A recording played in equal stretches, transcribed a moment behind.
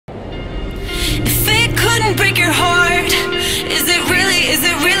couldn't break your heart, is it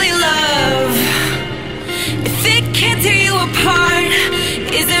really love? If it can't tear you apart,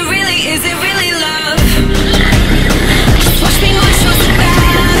 is it really love? Just watch me march towards the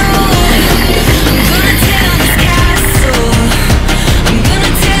battle. I'm gonna tear down this castle. I'm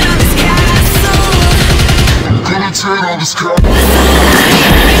gonna tear down this castle. I'm gonna tear down this castle.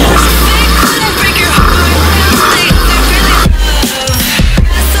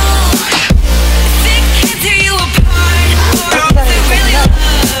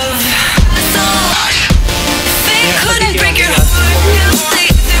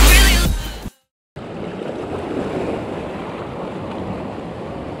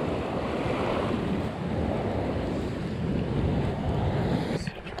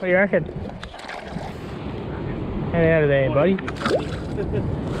 What do you reckon? Get out of there, buddy.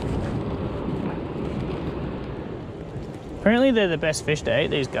 Apparently they're the best fish to eat,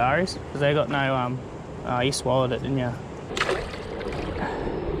 these garis, because they got no, you swallowed it, didn't you?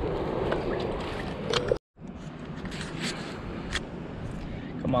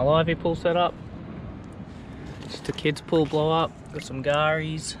 Got my livey pool set up. Just a kids pool blow up. Got some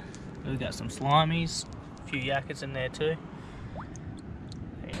garis. We've got some slimies. A few yakkers in there too.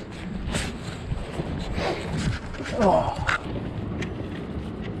 Oh.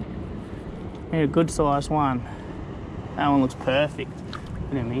 Yeah, a good size one. That one looks perfect.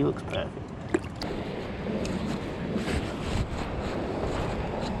 Look at him, he looks perfect.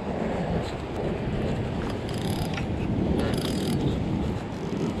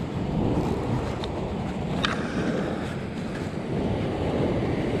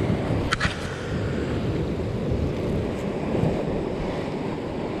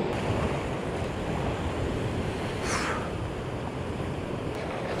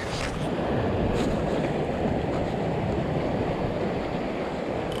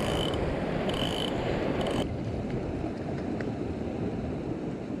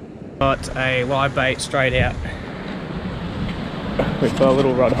 Got a live bait straight out with a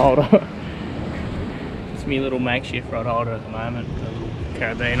little rod holder. It's my little makeshift rod holder at the moment, a little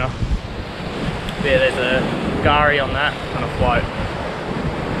carabiner. Yeah, there's a gari on that on a float,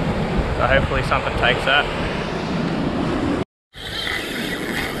 so hopefully something takes that.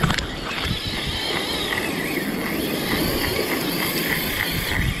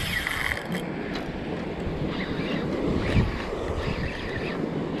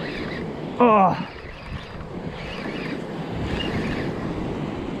 Oh.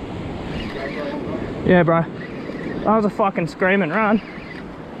 Yeah, bro. That was a fucking screaming run.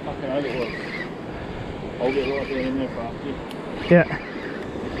 Fucking over it was. I'll get right there in there for after you. Yeah.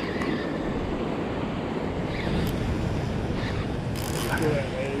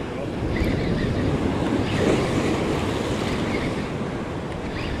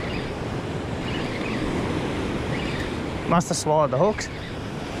 Must have swallowed the hooks.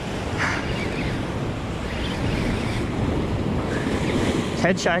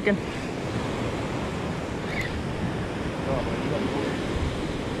 Head shaking.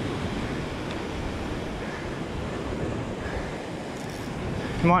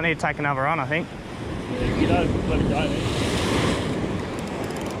 You might need to take another run, I think. Yeah, if you don't, let it go, man.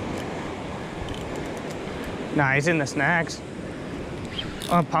 No, he's in the snags.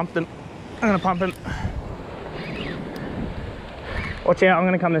 I'm gonna pump him. Watch out, I'm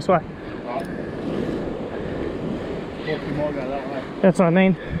gonna come this way. Right. You might go that way. That's what I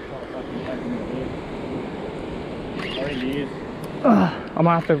mean. I think he is. I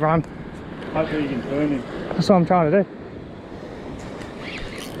might have to run. Hopefully you can turn him. That's what I'm trying to do.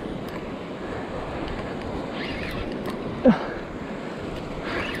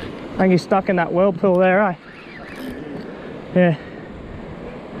 I think he's stuck in that whirlpool there, eh? Yeah.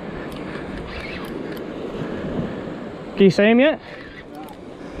 Can you see him yet?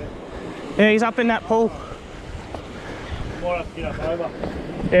 Yeah, he's up in that pool. Might have to get up over.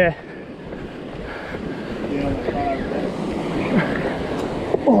 Yeah. Yeah, on the car over there.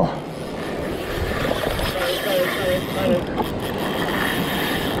 Oh.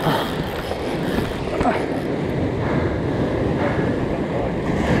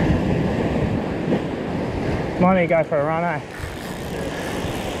 Might need to go for a run, eh?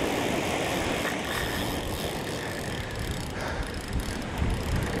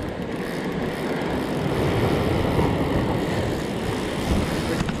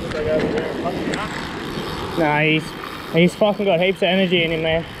 Nah, he's fucking got heaps of energy in him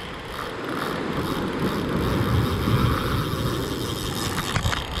there.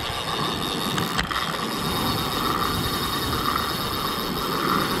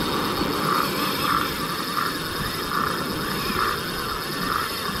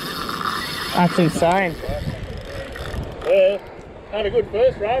 That's insane. Yeah, had a good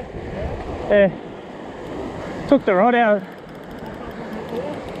first run. Yeah. Took the rod out.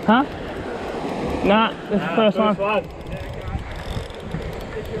 Huh? Nah, this is the first one.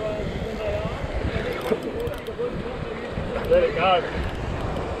 Let it go.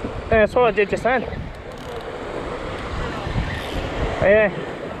 Yeah, that's what I did just then. Yeah.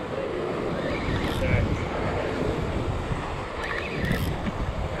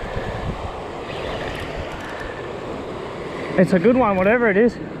 It's a good one, whatever it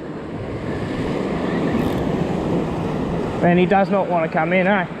is. And he does not want to come in,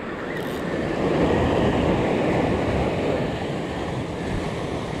 eh?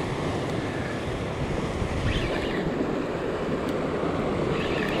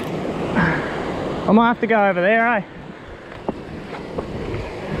 I might have to go over there, eh?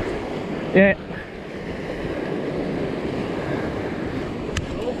 Yeah.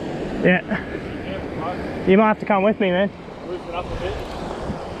 Yeah. You might have to come with me, man. Loosen up a bit.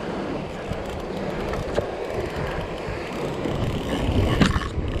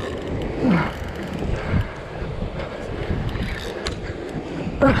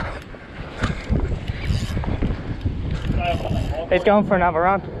 He's going for another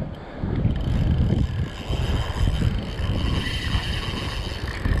run.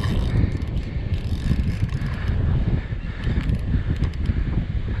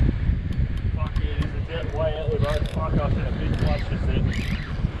 Fuck yeah, this is it. Way out there, bro. Fuck, I've seen a big flush just there.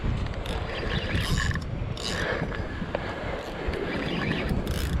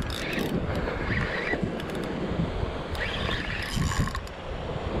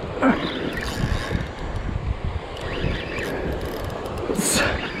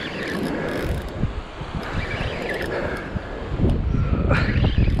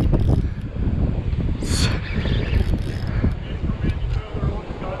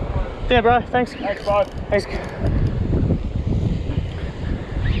 Yeah, bro, thanks. Thanks, bud.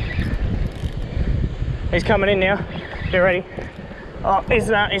 He's coming in now. Get ready. Oh, he's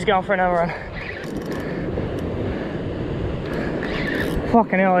going for another run.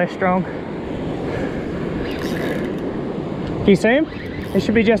 Fucking hell, they're strong. Can you see him? He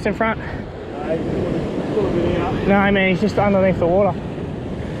should be just in front. No, I mean, he's just underneath the water.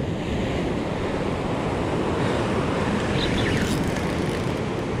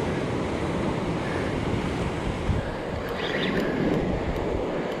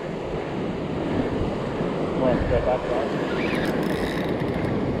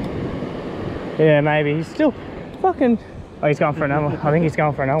 Yeah, maybe. He's still fucking... Oh, he's going for another one. I think he's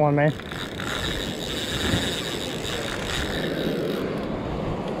going for another one, man.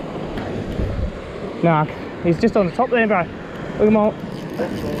 Nah, he's just on the top there, bro. Look at him all.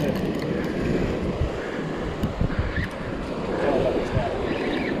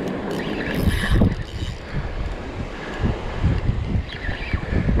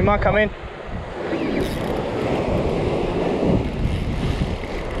 He might come in.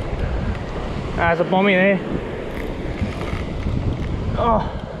 There's a bommy there. Oh.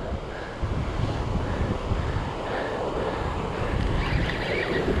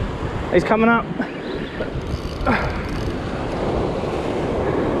 He's coming up.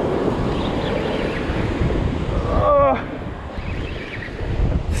 Oh.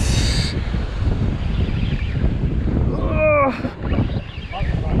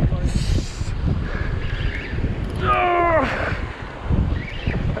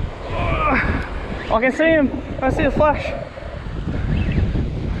 I can see him. I see the flash.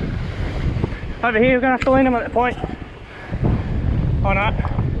 Over here, we're gonna have to lean him at the point. Oh no.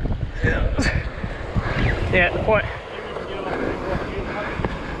 Yeah, at the point.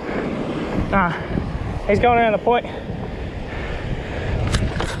 Nah, he's going around the point.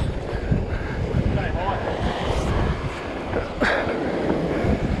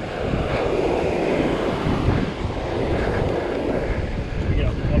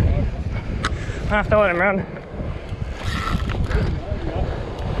 I have to let him run.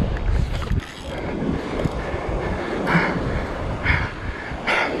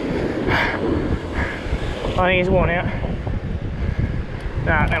 I think he's worn out.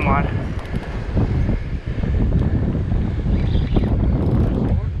 Nah, never mind.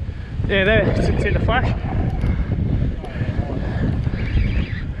 Yeah, there, see the flash?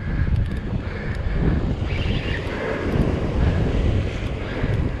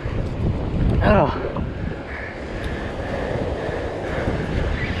 Oh.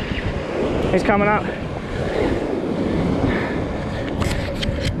 He's coming up.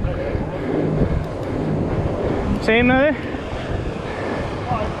 See him there?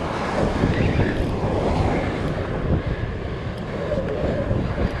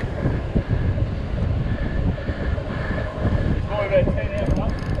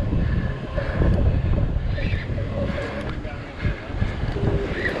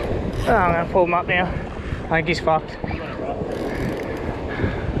 Oh, I'm gonna pull him up now. I think he's fucked.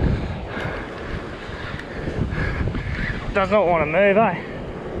 Does not want to move, eh?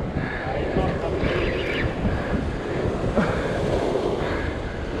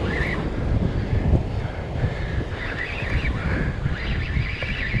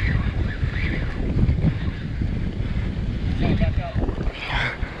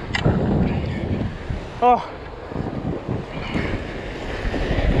 Oh.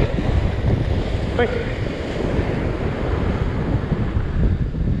 Quick.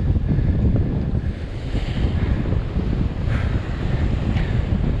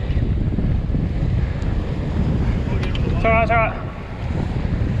 It's alright, it's alright.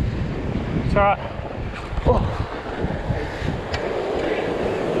 It's alright. Oh.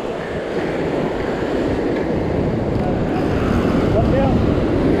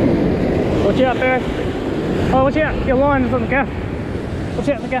 Watch out, Barry. Oh, watch out. Your line is on the gaff. Watch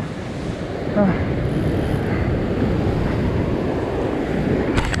out, the gaff.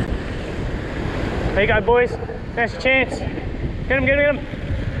 There you go, boys. There's your chance. Get him, get him, get him.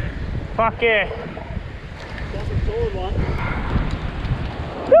 Fuck yeah. Solid one.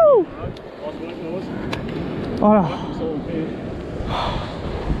 Woo! Oh.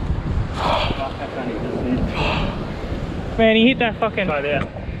 Man, he hit that fucking... Right there.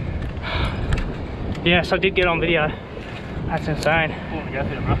 Yes, I did get on video. That's insane. Oh, we got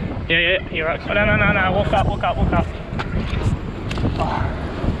there, bro. Yeah, you're right. Oh, no. Walk up. Oh.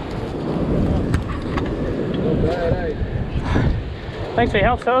 Thanks for your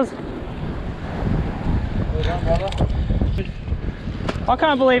help, fellas. Well done, brother. I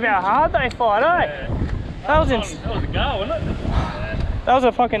can't believe how hard they fight, eh? Yeah. That was That was a go, wasn't it? That was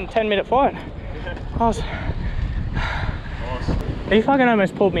a fucking 10-minute fight. I was... Nice. He fucking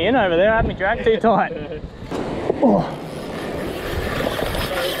almost pulled me in over there. I had me dragged too tight. Oh.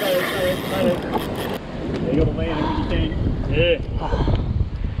 You got to land him when you can. Yeah.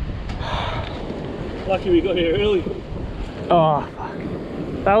 Lucky we got here early. Oh, fuck.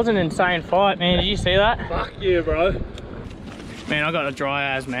 That was an insane fight, man. Did you see that? Fuck yeah, bro. Man, I got a dry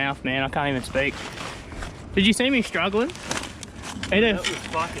ass mouth, man. I can't even speak. Did you see me struggling? That was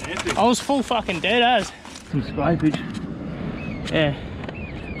fucking epic. I was full fucking dead as. Some scrapage. Yeah.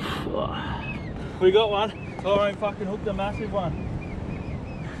 We got one. Tyrone fucking hooked a massive one.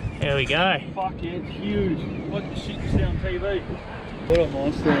 Here we go. Fuck yeah, it's huge. Like the shit you see on TV. What a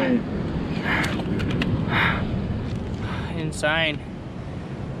monster, man. Insane.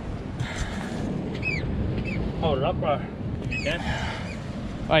 Hold it up, bro. If you can.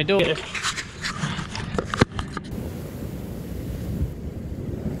 I do it.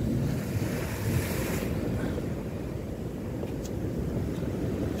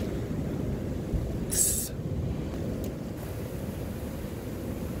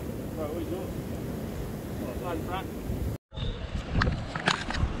 Bro, what are you doing? Oh, side and front.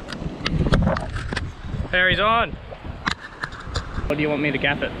 There he's on. What do you want me to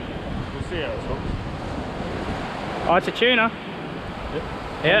gaff it? We'll see how it looks. Oh, it's a tuna.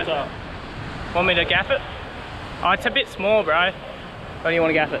 Thumbs Yeah. up. Want me to gaff it? Oh, it's a bit small, bro. What do you want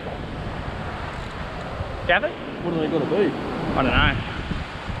to gaff it? Gaff it? What do they got to be? I don't know.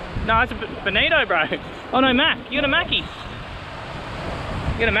 No, it's a bonito, bro. Oh no, Mac. You got a Mackie. You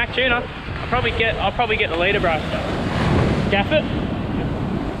got a Mac tuna. I'll probably get the leader, bro. Gaff it?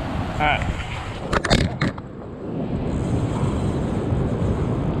 Alright.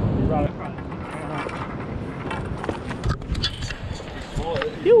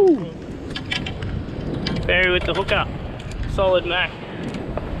 Yoo! Barry with the hook up. Solid Mac.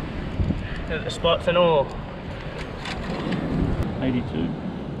 Got the spots and all. 82.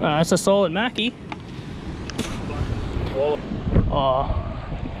 It's a solid Mackie. Oh,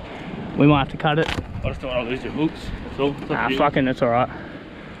 we might have to cut it. I just don't want to lose your hooks. That's all. It's up Ah, to you. fucking, it's alright.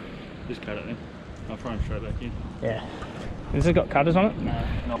 Just cut it then. I'll throw them straight back in. Yeah. Has it got cutters on it? No.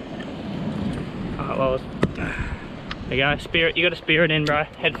 Alright, well, there you go. Spear it. You got to spear it in, bro.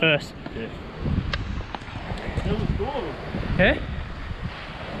 Head first. Yeah. That was cool. Yeah?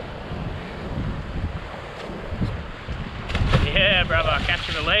 Yeah, brother. Catch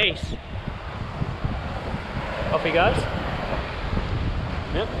and release. Off he goes.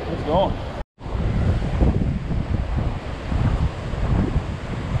 Yep, it's gone.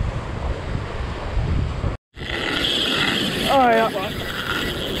 Oh, yeah.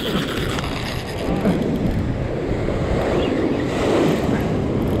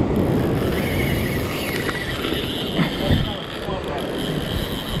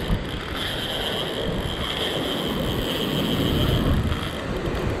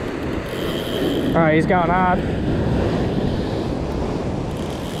 Alright, he's going hard.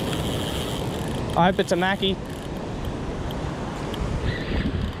 I hope it's a Mackie.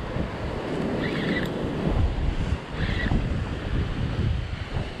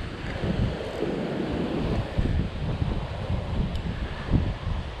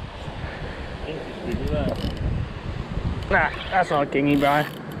 Nah, that's not a kingy, bro.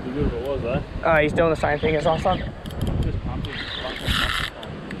 You knew what it was, eh? Oh, he's doing the same thing as last time. Just pumping.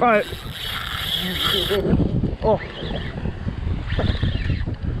 Right. Oh.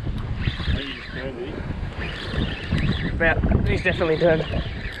 I think you just turned it. Yeah, he's definitely turned.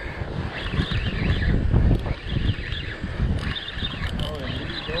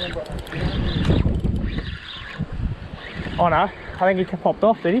 Oh no, I think he popped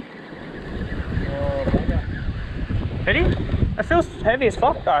off, did he? Did he? It feels heavy as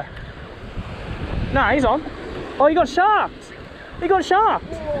fuck though. No, he's on. Oh, he got sharked. He got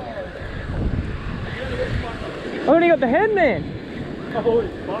sharked. I only got the head, man. Oh,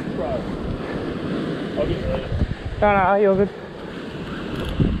 it's fuck, bro. I'll get ready. No, you're good.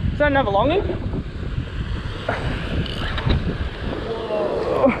 Is that another longie?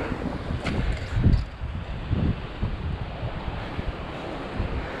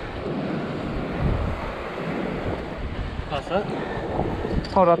 Pass that.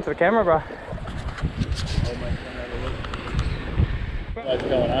 Hold on to the camera, bro. I'll make another look. That's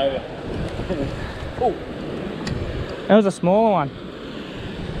going over. That was a smaller one.